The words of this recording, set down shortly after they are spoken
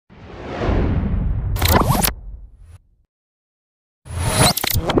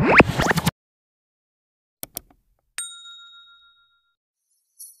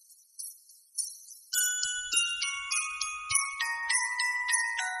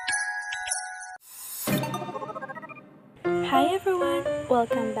Hi everyone!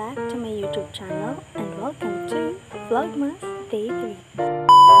 Welcome back to my YouTube channel and welcome to Vlogmas Day 3.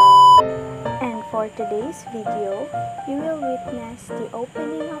 And for today's video, you will witness the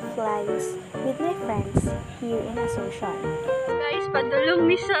opening of flags with my friends here in Asuncion. Guys, padulong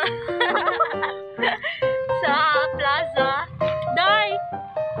mi sa plaza. Day!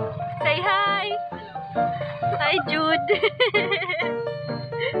 Say hi! Hi Jude!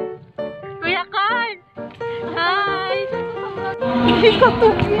 Kuya Carl! Hi!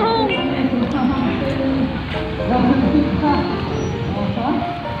 Ikatugnaw!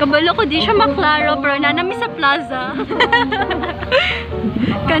 Kabalo ko di siya maklaro pero nanami sa plaza.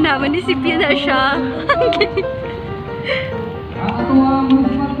 Kanaman ni si Pina siya.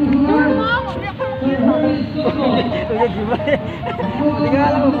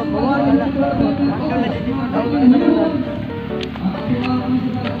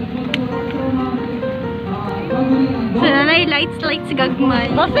 Sana na lights gagmay.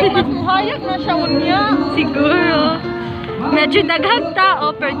 Bakit makuhayag na siya unya? Siguro. Medyo daghang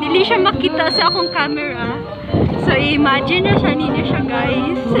tao pero dili siya makita sa akong camera. So imagine na siya nina siya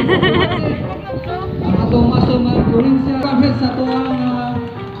guys. Atong masumang probinsya kahit sa tuwang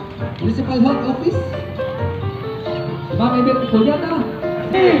municipal health office. Mga ibig kuya na.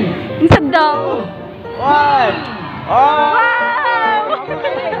 Insab daw. Wow! Hi!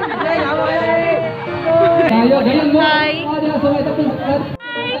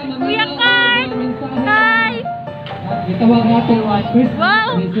 Kuya Carl! Hi! Itawag natin Christmas.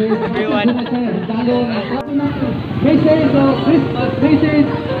 Wow! Message of Christmas message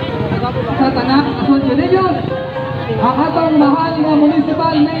sa tanak Asuncion ninyo. Ang atong mahal nga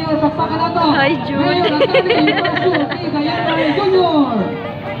municipal mayor pakpakan nato. Hi, Jude. Mayor 𝗏𝗧𝗶𝗏𝗏𝗏 Junior.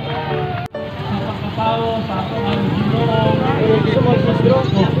 Napakatao sa atong ang ginoo.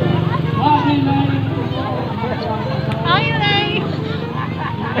 Hi, Ray!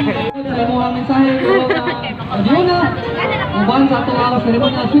 Ay mo ang mensahe ko Adriana. Uban sa atong ang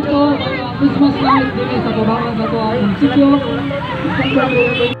seremonya sito Christmas night dili sa tubangan sa atong munisipyo.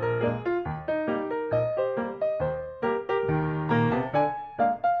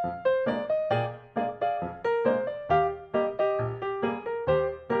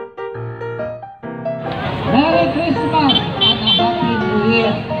 Merry Christmas at a Happy New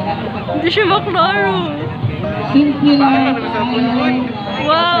Year. Hindi siya maklaro. Simple lang.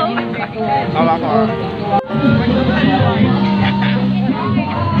 Wow!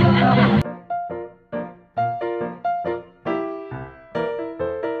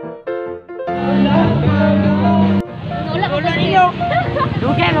 Wala ninyo.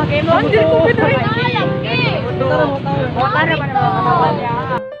 Dugan, okay mo? Hindi ko pinoy. Para pa naman katawan niya.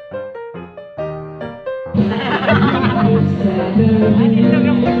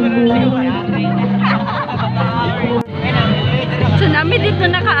 So namin dito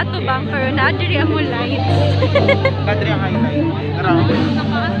nakaatubang pero na-diri ang mo lights. Kadri ang highlight.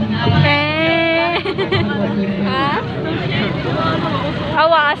 Ha?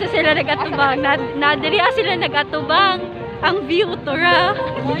 Awa asa sila nagatubang. Na-diri sila nagatubang. Ang view to ra.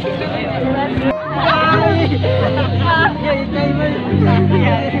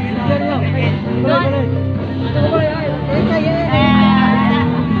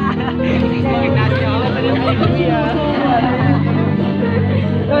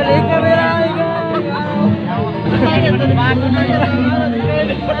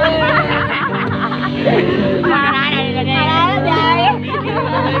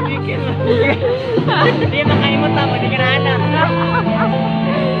 Hindi makalimot ako, hindi ka na anak.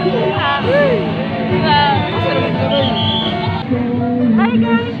 Hi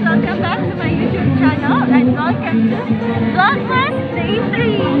guys! Welcome back to my YouTube channel and welcome to Vlogmas Day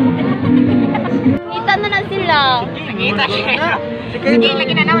 3! Kita na lang sila! Nakita siya. Sige,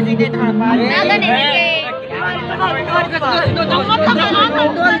 lagi na naman sige ito. Naga na sige!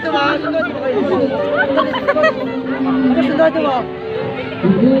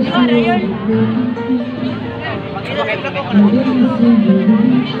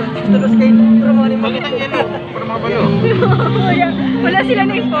 Wala sila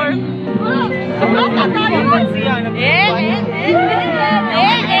na inform.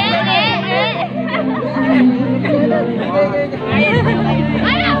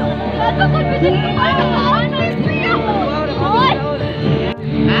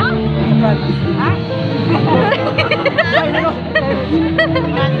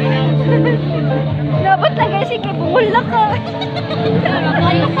 Dapat lagay si Kibungol na ka.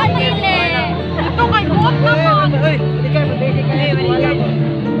 Kayo ka nile. Ito kay buot naman.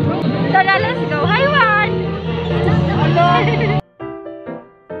 Tara, let's go. Hi, Juan! Hello!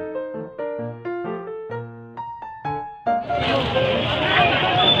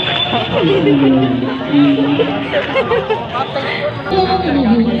 Hi!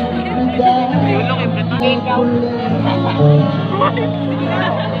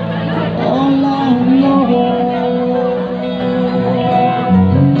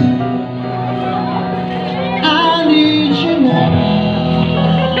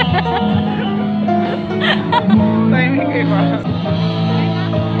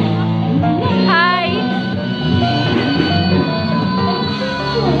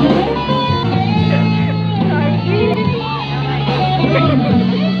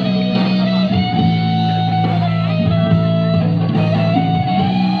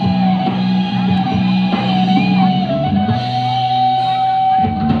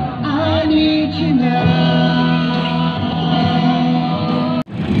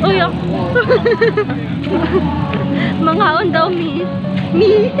 Uy, manghaon daw, mi.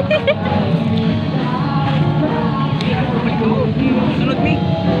 Sunod mi.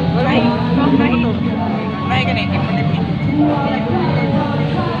 Walay. May gani.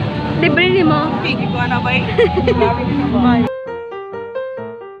 Libre ni mo. Pigi ko na bay.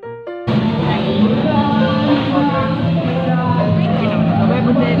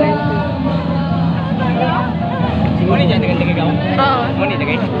 Muni dyan, nagandang ikaw? Oo. Muni,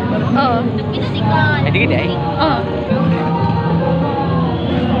 dagay? Oo. Ay, dagay day? Oo.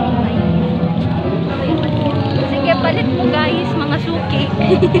 Sige, palit mo guys, mga suki.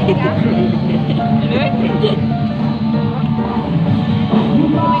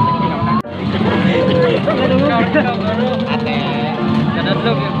 Ate,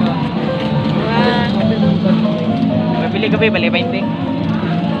 kadadlog yun ko. Mabili ka ba, bali 20?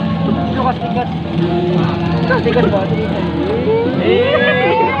 Sikat. Sikat ba?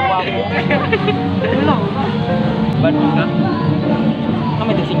 Wala. Ba't ka?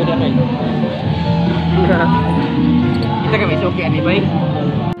 Kamay tagsing ko dyan, kita kami suki, ani bay?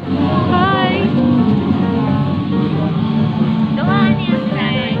 Hi! Doon yan,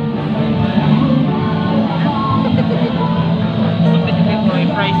 Sai. Suki to get my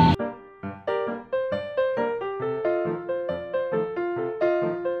price.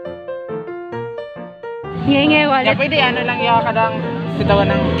 Ngenge, Ya, wallet. pwede ano lang yung kadang sitawan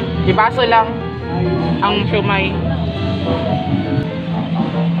ng ibaso lang ang siomay.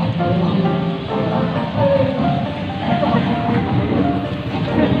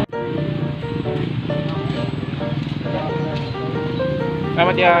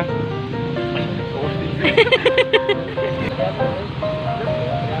 Selamat ya.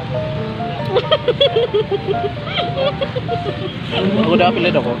 Udah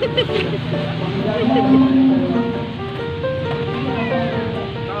pilih dong.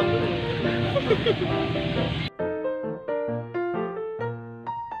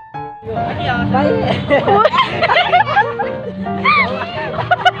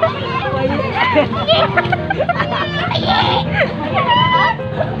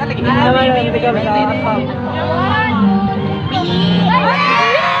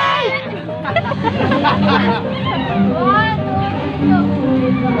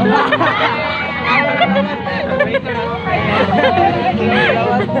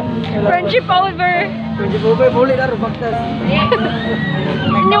 Friendship over. Boleh dah Baltazar.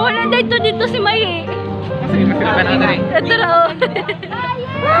 Nawala dito si May. Ito na oh.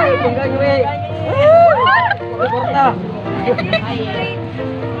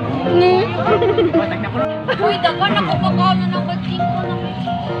 Uy, daga nakapagawa na ng bating ko na may...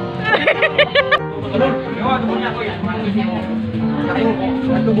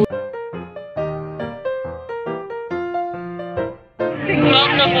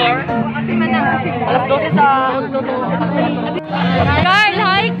 Alas 12 sa Carl,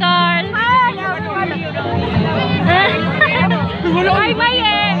 hi Carl. Hi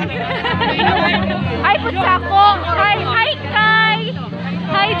Maye. Hi Putsako. Hi Kai.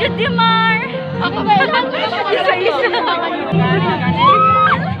 Hi Judimar. Ako ba lang? Isa-isa.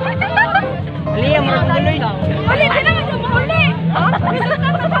 Liya mo na tuloy. Uli, di naman yung uli.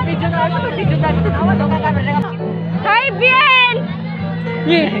 Hi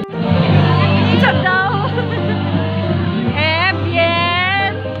Bien.